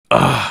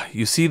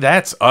you see,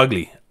 that's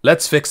ugly.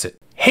 Let's fix it.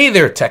 Hey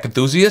there, tech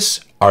enthusiasts.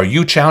 Are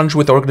you challenged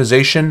with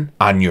organization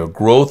on your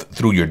growth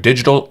through your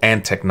digital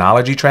and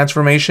technology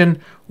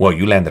transformation? Well,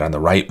 you landed on the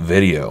right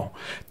video.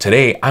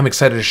 Today, I'm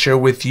excited to share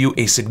with you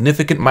a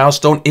significant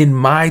milestone in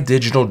my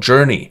digital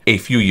journey. A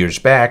few years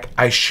back,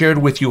 I shared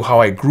with you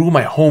how I grew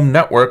my home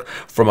network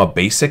from a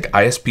basic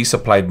ISP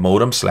supplied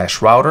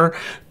modem/router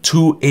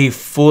to a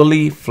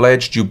fully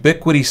fledged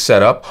Ubiquiti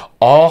setup,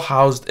 all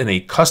housed in a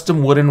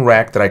custom wooden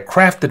rack that I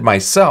crafted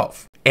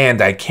myself.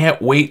 And I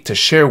can't wait to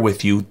share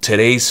with you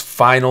today's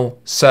final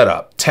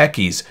setup.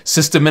 Techies,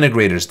 system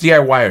integrators,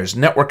 DIYers,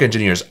 network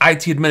engineers,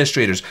 IT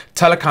administrators,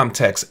 telecom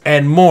techs,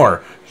 and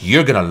more.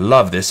 You're gonna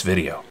love this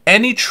video.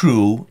 Any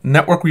true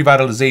network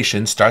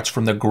revitalization starts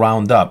from the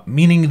ground up,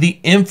 meaning the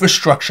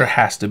infrastructure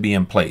has to be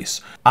in place.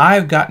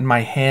 I've gotten my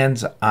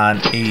hands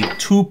on a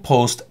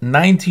 2-post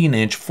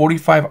 19-inch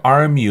 45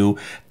 RMU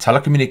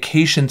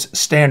telecommunications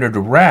standard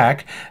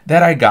rack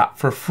that I got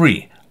for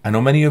free. I know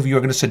many of you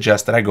are going to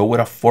suggest that I go with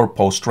a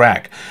 4-post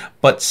rack,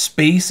 but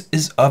space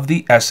is of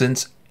the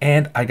essence,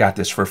 and I got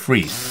this for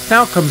free.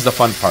 Now comes the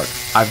fun part.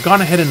 I've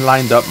gone ahead and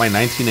lined up my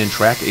 19-inch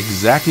rack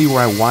exactly where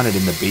I wanted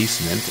in the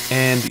basement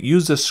and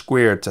used a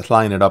square to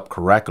line it up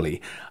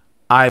correctly.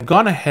 I've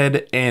gone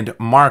ahead and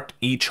marked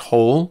each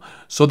hole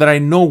so that I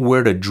know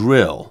where to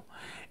drill.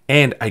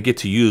 And I get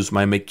to use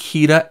my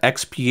Makita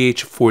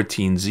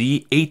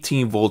XPH14Z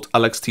 18-volt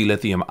LXT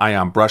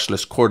lithium-ion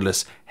brushless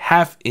cordless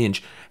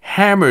half-inch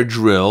hammer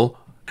drill.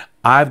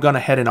 I've gone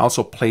ahead and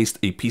also placed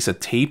a piece of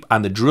tape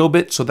on the drill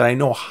bit so that I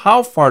know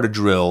how far to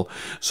drill.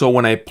 So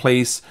when I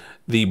place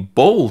the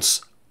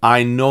bolts,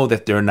 I know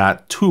that they're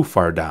not too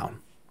far down.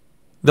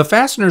 The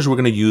fasteners we're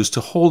going to use to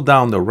hold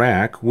down the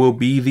rack will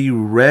be the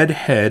red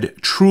head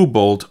true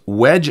bolt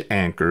wedge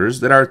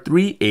anchors that are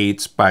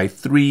 3/8 by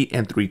 3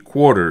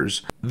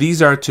 3/4.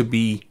 These are to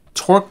be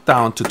torqued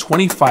down to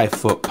 25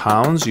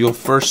 foot-pounds. You'll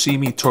first see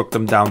me torque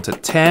them down to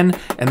 10,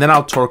 and then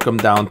I'll torque them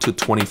down to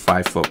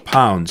 25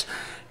 foot-pounds.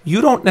 You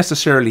don't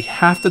necessarily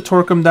have to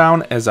torque them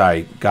down, as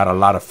I got a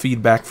lot of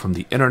feedback from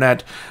the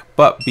internet,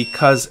 but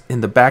because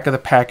in the back of the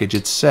package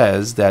it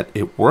says that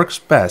it works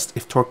best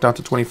if torqued down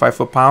to 25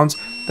 foot-pounds,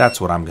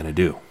 that's what I'm going to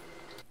do.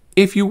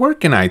 If you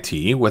work in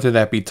IT, whether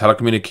that be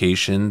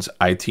telecommunications,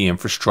 IT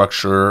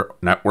infrastructure,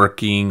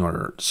 networking,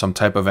 or some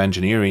type of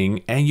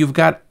engineering, and you've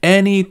got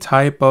any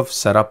type of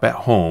setup at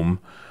home,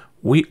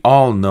 we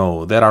all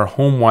know that our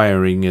home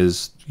wiring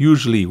is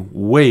usually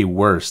way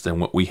worse than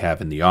what we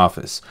have in the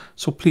office.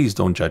 So please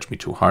don't judge me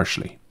too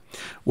harshly.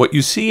 What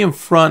you see in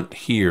front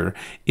here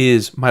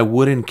is my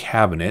wooden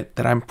cabinet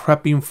that I'm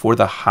prepping for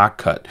the hot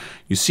cut.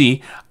 You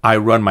see, I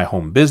run my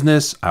home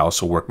business, I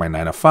also work my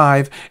 9 to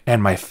 5,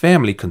 and my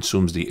family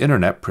consumes the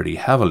internet pretty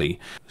heavily.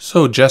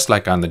 So just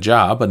like on the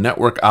job, a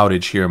network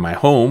outage here in my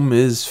home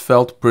is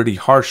felt pretty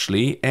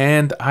harshly,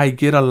 and I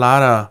get a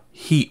lot of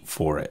heat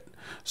for it.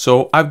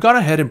 So I've gone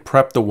ahead and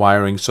prepped the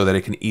wiring so that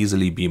it can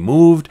easily be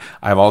moved.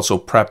 I've also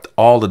prepped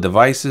all the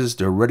devices.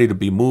 They're ready to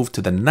be moved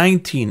to the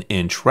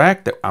 19-inch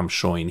rack that I'm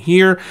showing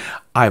here.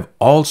 I've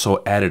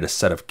also added a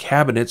set of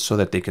cabinets so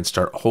that they can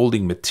start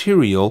holding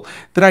material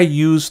that I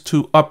use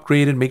to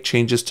upgrade and make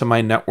changes to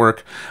my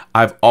network.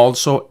 I've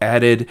also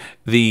added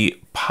the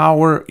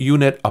power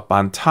unit up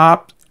on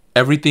top.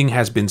 Everything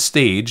has been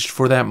staged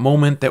for that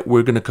moment that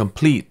we're going to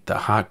complete the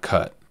hot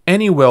cut.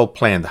 Any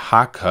well-planned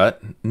hot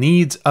cut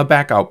needs a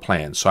backup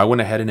plan, so I went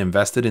ahead and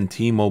invested in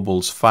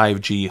T-Mobile's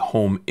 5G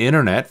home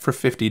internet for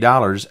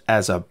 $50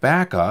 as a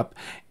backup,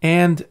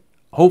 and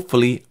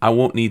hopefully I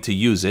won't need to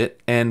use it,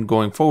 and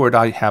going forward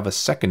I have a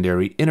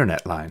secondary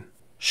internet line.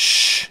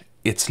 Shh,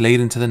 it's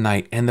late into the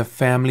night and the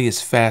family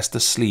is fast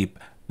asleep.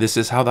 This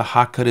is how the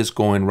hot cut is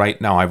going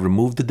right now. I've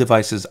removed the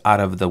devices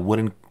out of the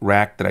wooden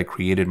rack that I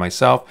created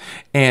myself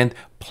and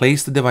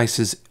placed the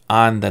devices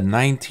on the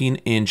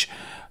 19-inch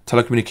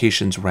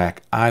telecommunications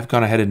rack. I've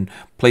gone ahead and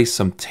placed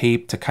some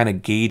tape to kind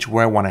of gauge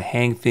where I want to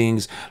hang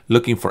things,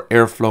 looking for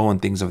airflow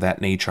and things of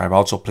that nature. I've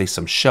also placed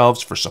some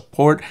shelves for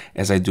support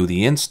as I do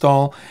the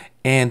install.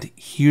 And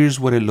here's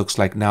what it looks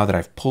like now that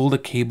I've pulled the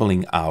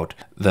cabling out.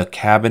 The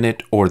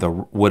cabinet or the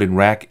wooden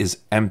rack is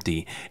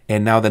empty.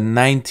 And now the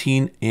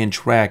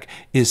 19-inch rack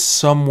is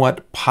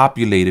somewhat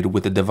populated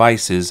with the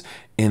devices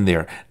in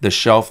there. The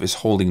shelf is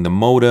holding the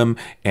modem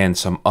and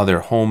some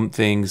other home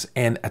things.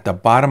 And at the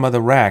bottom of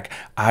the rack,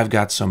 I've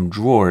got some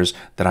drawers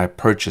that I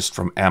purchased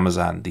from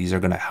Amazon. These are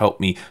going to help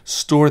me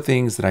store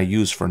things that I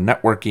use for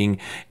networking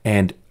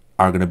and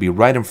are going to be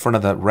right in front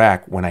of the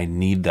rack when I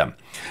need them.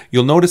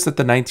 You'll notice that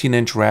the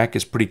 19-inch rack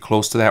is pretty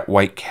close to that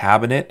white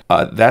cabinet.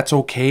 That's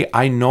okay.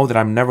 I know that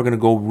I'm never going to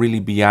go really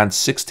beyond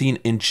 16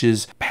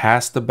 inches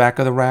past the back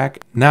of the rack.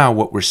 Now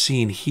what we're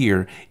seeing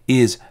here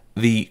is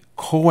the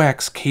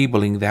coax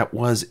cabling that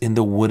was in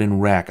the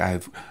wooden rack.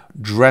 I've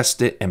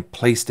dressed it and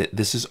placed it.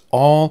 This is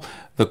all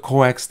the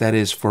coax that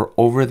is for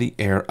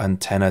over-the-air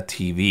antenna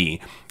TV.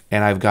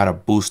 And I've got a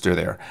booster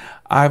there.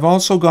 I've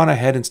also gone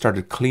ahead and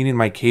started cleaning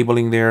my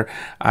cabling there.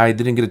 I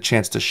didn't get a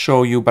chance to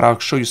show you, but I'll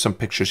show you some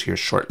pictures here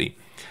shortly.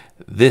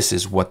 This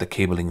is what the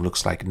cabling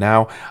looks like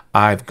now.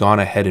 I've gone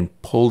ahead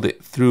and pulled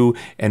it through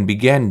and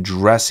began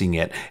dressing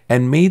it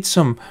and made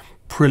some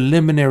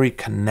preliminary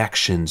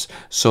connections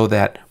so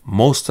that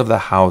most of the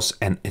house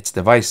and its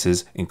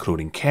devices,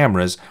 including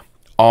cameras,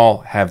 all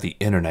have the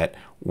internet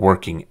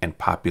working and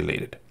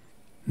populated.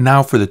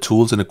 Now for the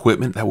tools and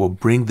equipment that will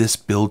bring this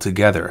build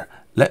together.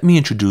 Let me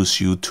introduce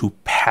you to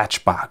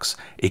Patchbox,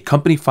 a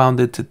company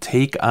founded to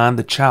take on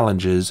the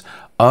challenges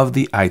of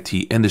the IT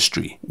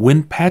industry.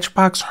 When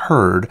Patchbox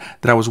heard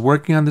that I was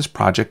working on this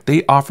project,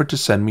 they offered to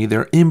send me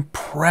their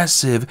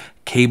impressive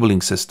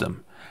cabling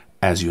system.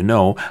 As you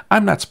know,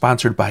 I'm not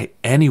sponsored by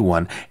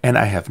anyone, and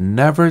I have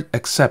never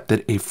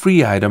accepted a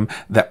free item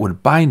that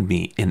would bind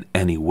me in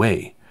any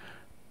way.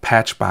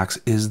 Patchbox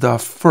is the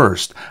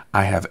first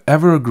I have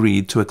ever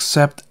agreed to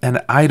accept an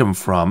item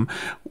from,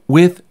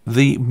 with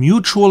the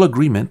mutual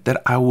agreement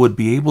that I would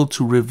be able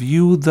to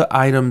review the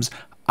items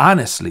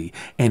honestly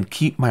and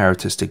keep my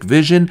artistic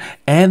vision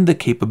and the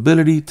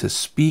capability to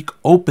speak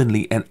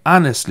openly and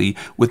honestly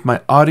with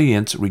my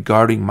audience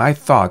regarding my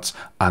thoughts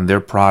on their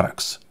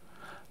products.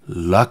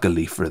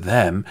 Luckily for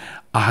them,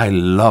 I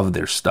love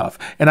their stuff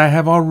and I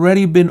have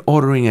already been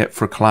ordering it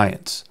for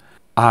clients.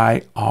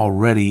 I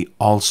already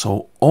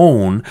also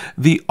own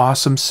the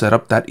awesome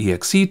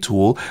setup.exe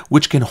tool,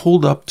 which can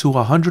hold up to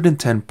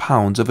 110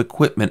 pounds of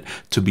equipment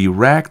to be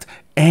racked,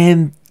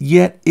 and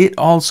yet it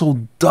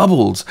also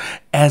doubles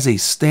as a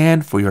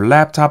stand for your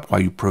laptop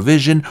while you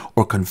provision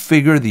or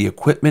configure the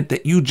equipment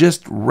that you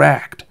just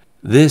racked.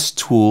 This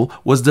tool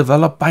was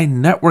developed by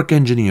network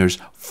engineers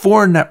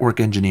for network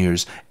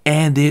engineers,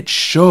 and it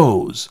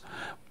shows.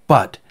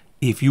 But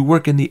if you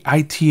work in the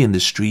IT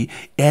industry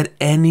at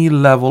any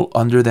level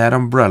under that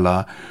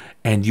umbrella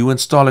and you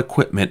install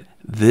equipment,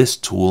 this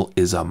tool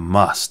is a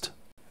must.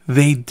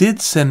 They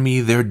did send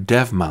me their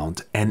dev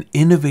mount, an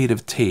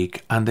innovative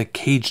take on the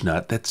cage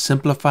nut that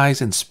simplifies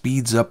and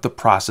speeds up the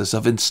process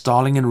of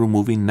installing and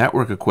removing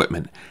network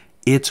equipment.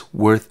 It's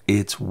worth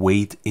its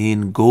weight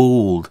in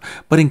gold.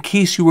 But in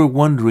case you were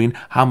wondering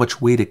how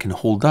much weight it can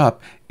hold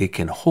up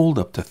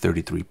to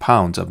 33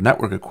 pounds of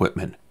network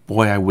equipment.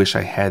 Boy, I wish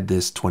I had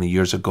this 20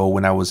 years ago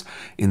when I was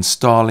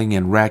installing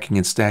and racking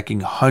and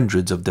stacking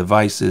hundreds of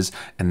devices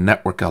and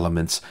network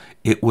elements.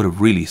 It would have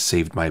really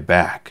saved my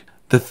back.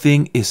 The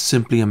thing is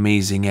simply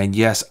amazing, and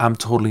yes, I'm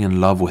totally in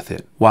love with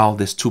it. While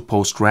this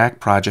 2-post rack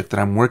project that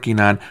I'm working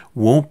on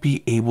won't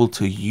be able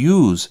to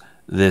use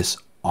this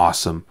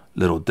awesome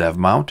little dev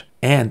mount,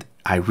 and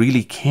I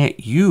really can't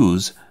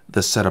use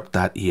the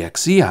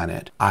setup.exe on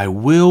it, I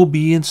will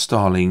be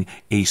installing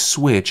a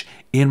switch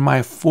in my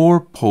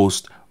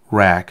 4-post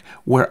rack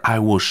where I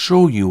will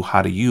show you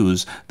how to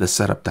use the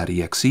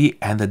setup.exe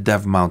and the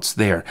dev mounts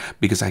there,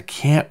 because I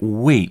can't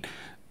wait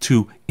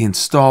to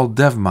install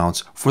dev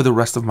mounts for the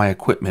rest of my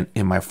equipment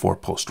in my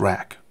 4-post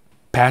rack.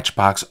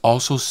 Patchbox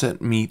also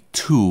sent me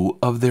 2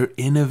 of their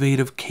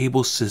innovative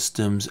cable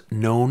systems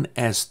known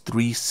as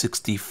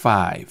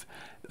 365.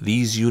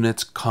 These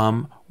units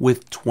come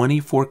with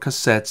 24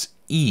 cassettes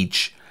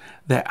each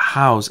that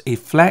house a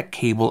flat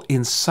cable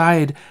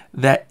inside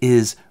that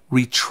is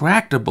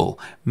retractable,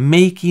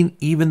 making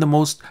even the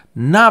most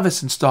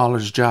novice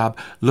installer's job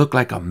look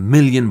like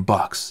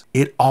 $1,000,000.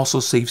 It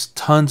also saves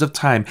tons of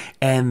time,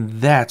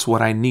 and that's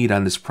what I need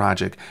on this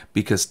project,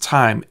 because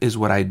time is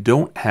what I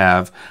don't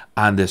have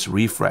on this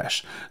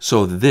refresh.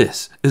 So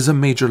this is a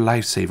major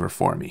lifesaver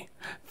for me.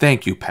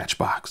 Thank you,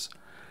 Patchbox.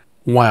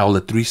 While the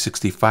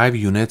 365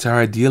 units are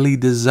ideally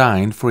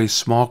designed for a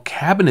small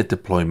cabinet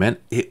deployment,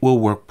 it will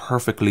work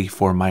perfectly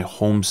for my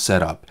home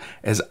setup,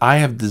 as I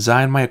have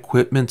designed my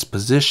equipment's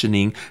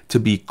positioning to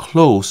be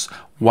close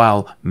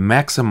while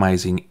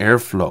maximizing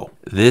airflow.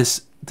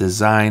 This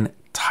design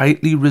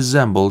tightly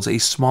resembles a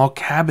small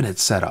cabinet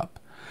setup.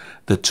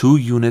 The 2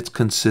 units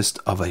consist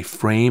of a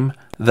frame,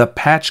 the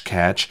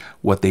Patchcatch,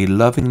 what they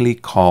lovingly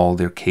call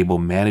their cable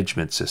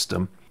management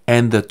system,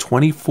 and the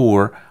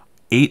 24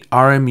 8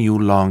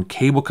 RMU long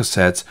cable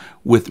cassettes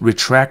with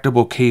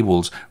retractable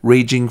cables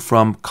ranging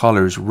from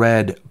colors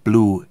red,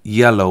 blue,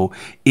 yellow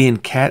in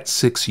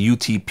Cat6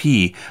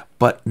 UTP,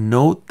 but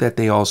note that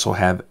they also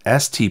have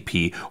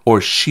STP or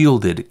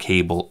shielded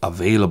cable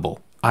available.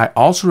 I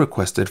also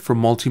requested for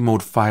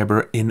Multimode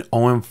Fiber in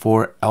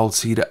OM4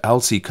 LC to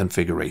LC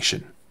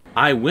configuration.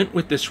 I went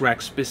with this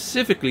rack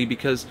specifically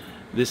because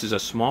this is a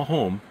small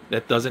home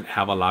that doesn't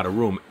have a lot of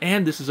room,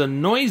 and this is a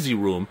noisy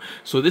room,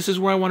 so this is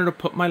where I wanted to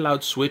put my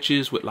loud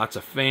switches with lots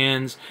of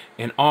fans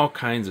and all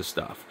kinds of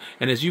stuff.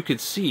 And as you can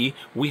see,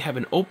 we have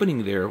an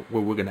opening there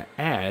where we're going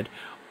to add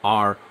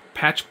our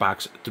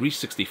Patchbox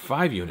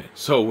 365 unit.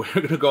 So we're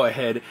going to go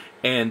ahead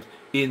and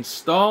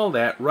install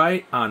that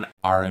right on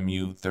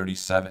RMU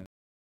 37,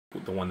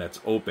 the one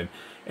that's open.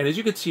 And as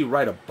you can see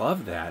right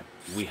above that,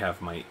 we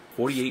have my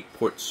 48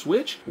 port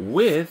switch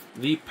with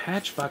the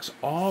Patchbox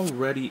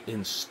already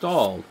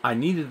installed. I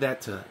needed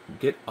that to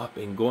get up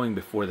and going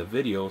before the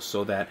video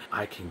so that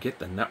I can get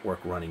the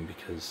network running,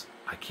 because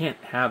I can't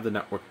have the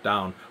network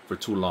down for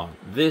too long.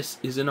 This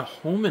is in a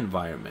home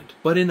environment,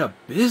 but in a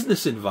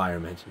business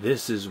environment,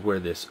 this is where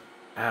this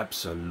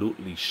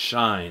absolutely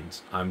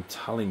shines. I'm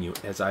telling you,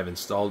 as I've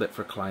installed it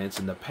for clients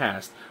in the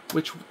past,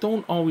 which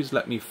don't always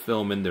let me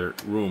film in their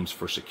rooms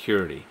for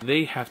security.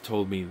 They have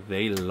told me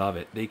they love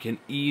it. They can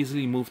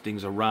easily move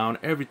things around.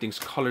 Everything's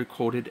color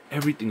coded,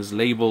 everything's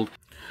labeled.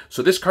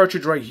 So this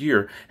cartridge right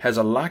here has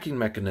a locking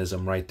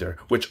mechanism right there,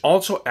 which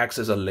also acts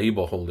as a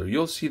label holder.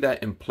 You'll see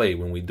that in play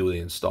when we do the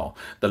install.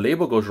 The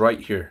label goes right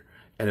here,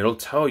 and it'll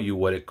tell you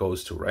what it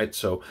goes to, right?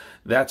 So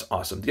that's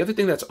awesome. The other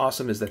thing that's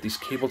awesome is that these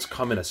cables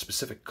come in a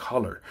specific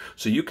color.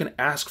 So you can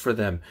ask for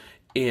them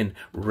in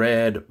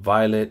red,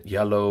 violet,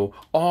 yellow,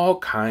 all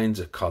kinds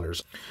of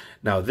colors.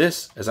 Now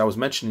this, as I was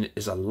mentioning,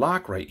 is a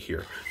lock right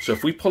here. So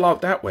if we pull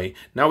out that way,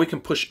 now we can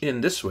push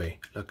in this way.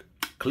 Look,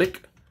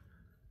 click,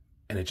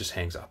 and it just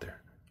hangs out there.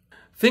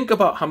 Think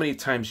about how many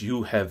times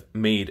you have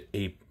made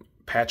a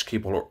patch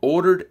cable or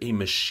ordered a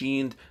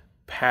machined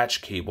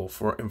patch cable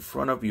for in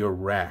front of your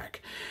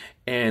rack,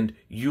 and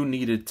you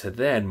needed to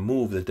then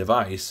move the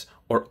device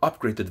or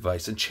upgrade the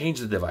device and change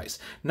the device.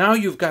 Now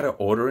you've got to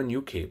order a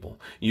new cable.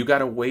 You got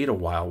to wait a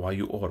while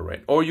you order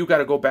it, or you got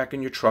to go back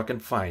in your truck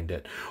and find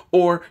it,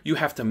 or you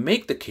have to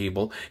make the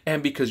cable,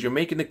 and because you're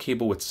making the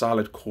cable with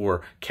solid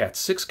core Cat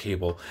 6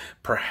 cable,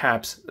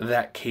 perhaps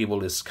that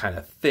cable is kind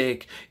of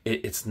thick.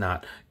 It's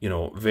not, you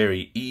know,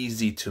 very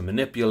easy to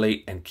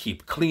manipulate and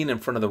keep clean in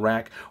front of the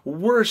rack.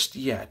 Worst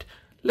yet,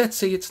 let's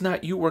say it's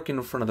not you working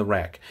in front of the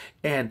rack,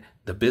 and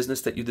the business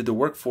that you did the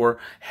work for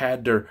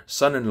had their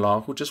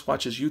son-in-law who just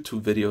watches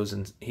YouTube videos,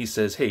 and he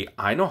says, hey,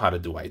 I know how to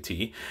do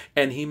IT,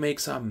 and he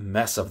makes a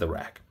mess of the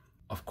rack.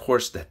 Of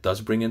course, that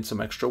does bring in some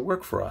extra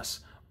work for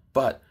us,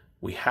 but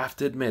we have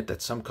to admit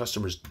that some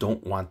customers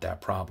don't want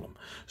that problem.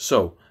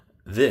 So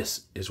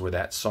this is where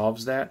that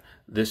solves that,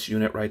 this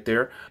unit right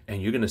there,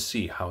 and you're going to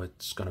see how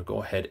it's going to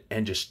go ahead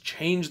and just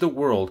change the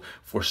world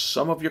for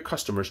some of your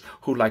customers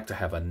who like to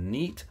have a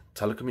neat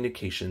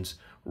telecommunications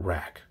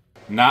rack.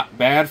 Not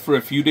bad for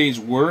a few days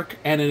work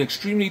and an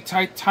extremely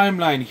tight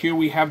timeline. Here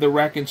we have the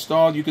rack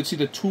installed. You can see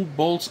the 2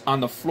 bolts on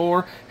the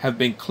floor have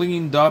been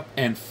cleaned up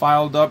and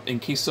filed up in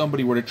case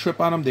somebody were to trip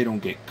on them, they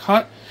don't get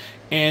cut.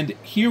 And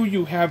here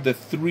you have the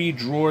 3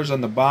 drawers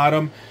on the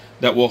bottom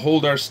that will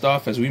hold our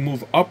stuff. As we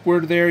move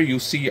upward there, you'll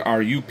see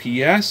our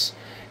UPS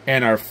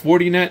and our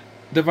 40net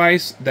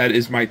device. That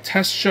is my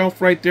test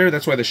shelf right there.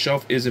 That's why the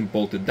shelf isn't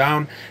bolted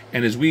down.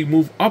 And as we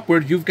move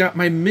upward, you've got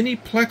my mini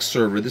Plex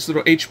server, this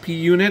little HP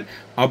unit.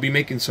 I'll be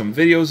making some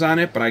videos on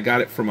it, but I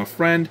got it from a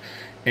friend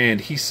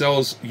and he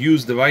sells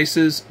used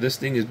devices. This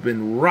thing has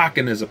been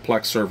rocking as a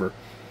Plex server.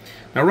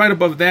 Now right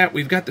above that,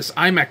 we've got this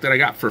iMac that I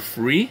got for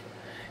free.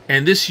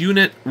 And this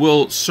unit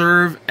will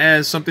serve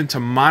as something to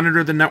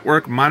monitor the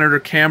network, monitor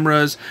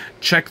cameras,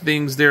 check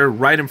things there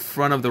right in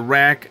front of the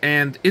rack.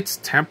 And it's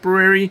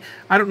temporary.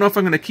 I don't know if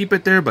I'm going to keep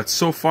it there, but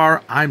so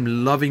far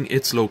I'm loving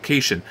its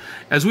location.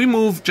 As we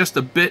move just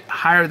a bit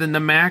higher than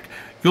the Mac,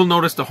 you'll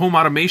notice the home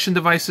automation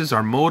devices,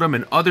 our modem,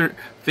 and other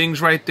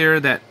things right there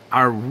that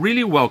are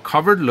really well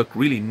covered, look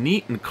really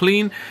neat and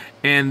clean.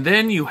 And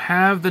then you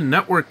have the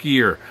network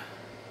gear,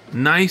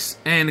 nice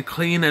and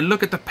clean. And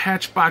look at the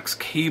Patchbox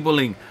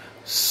cabling.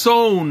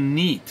 So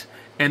neat.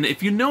 And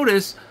if you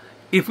notice,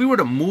 if we were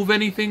to move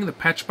anything, the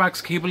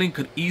Patchbox cabling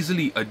could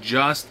easily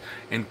adjust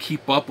and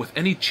keep up with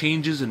any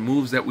changes and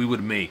moves that we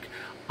would make.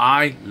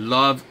 I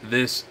love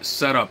this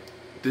setup.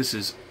 This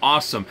is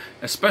awesome,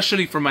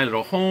 especially for my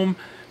little home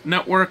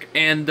network.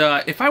 And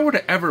if I were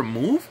to ever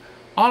move,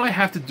 all I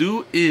have to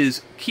do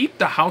is keep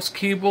the house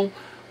cable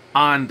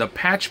on the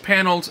patch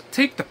panels,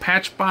 take the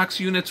Patchbox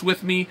units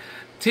with me,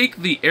 take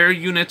the air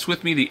units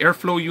with me, the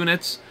airflow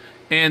units,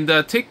 and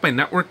take my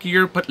network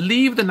gear, but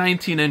leave the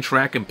 19-inch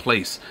rack in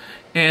place.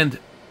 And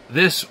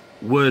this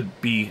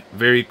would be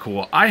very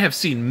cool. I have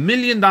seen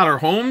million-dollar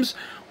homes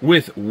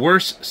with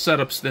worse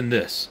setups than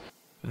this.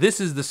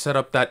 This is the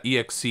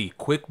setup.exe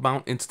quick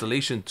mount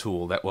installation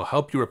tool that will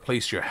help you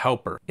replace your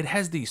helper. It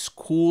has these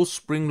cool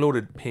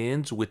spring-loaded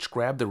pins which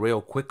grab the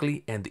rail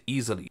quickly and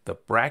easily. The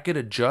bracket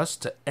adjusts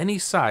to any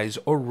size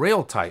or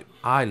rail type.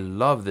 I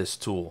love this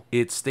tool.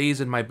 It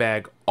stays in my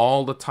bag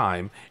all the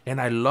time,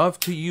 and I love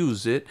to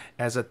use it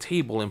as a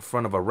table in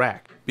front of a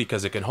rack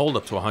because it can hold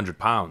up to 100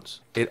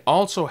 pounds. It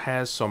also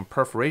has some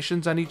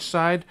perforations on each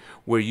side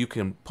where you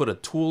can put a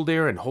tool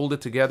there and hold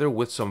it together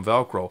with some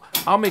Velcro.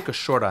 I'll make a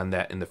short on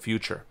that in the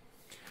future.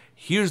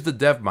 Here's the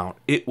dev mount.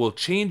 It will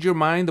change your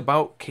mind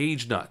about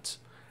cage nuts.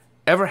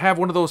 Ever have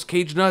one of those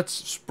cage nuts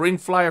spring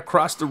fly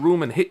across the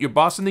room and hit your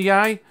boss in the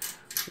eye?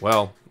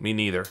 Well, me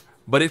neither.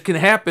 But it can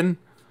happen.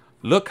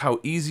 Look how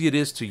easy it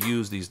is to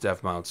use these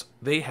dev mounts.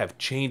 They have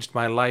changed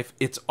my life.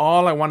 It's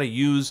all I want to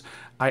use.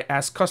 I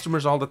ask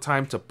customers all the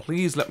time to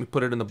please let me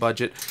put it in the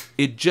budget.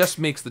 It just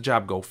makes the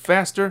job go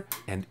faster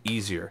and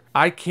easier.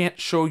 I can't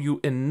show you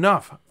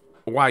enough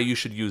why you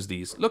should use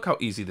these. Look how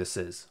easy this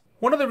is.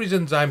 One of the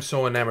reasons I'm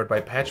so enamored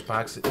by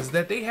Patchbox is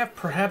that they have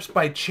perhaps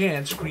by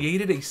chance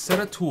created a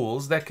set of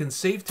tools that can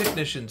save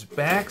technicians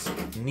backs,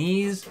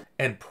 knees,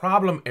 and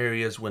problem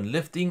areas when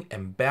lifting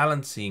and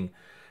balancing.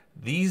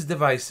 These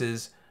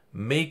devices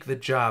make the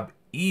job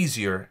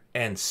easier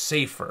and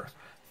safer.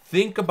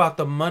 Think about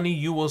the money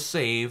you will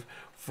save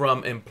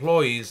from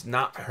employees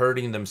not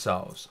hurting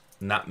themselves,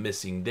 not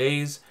missing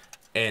days,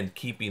 and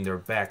keeping their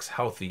backs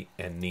healthy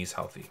and knees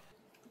healthy.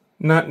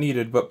 Not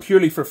needed, but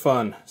purely for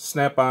fun.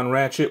 Snap-on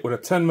ratchet with a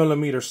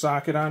 10mm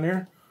socket on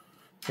here.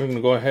 We're going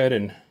to go ahead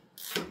and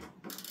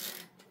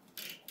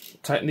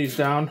tighten these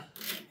down.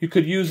 You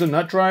could use a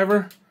nut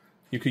driver.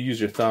 You could use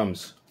your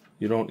thumbs.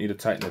 You don't need to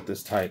tighten it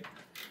this tight.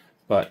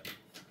 But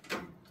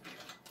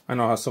I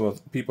know how some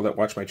of the people that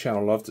watch my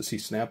channel love to see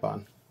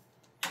snap-on.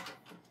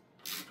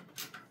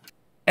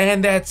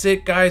 And that's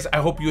it, guys. I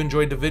hope you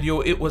enjoyed the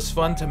video. It was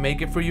fun to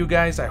make it for you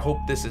guys. I hope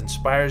this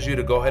inspires you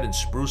to go ahead and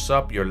spruce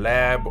up your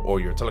lab or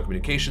your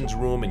telecommunications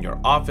room in your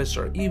office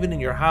or even in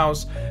your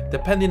house,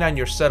 depending on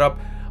your setup.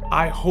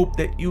 I hope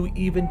that you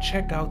even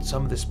check out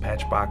some of this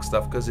Patchbox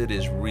stuff because it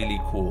is really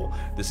cool.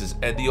 This is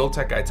Ed the Old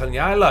Tech Guy telling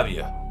you I love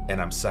you,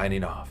 and I'm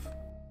signing off.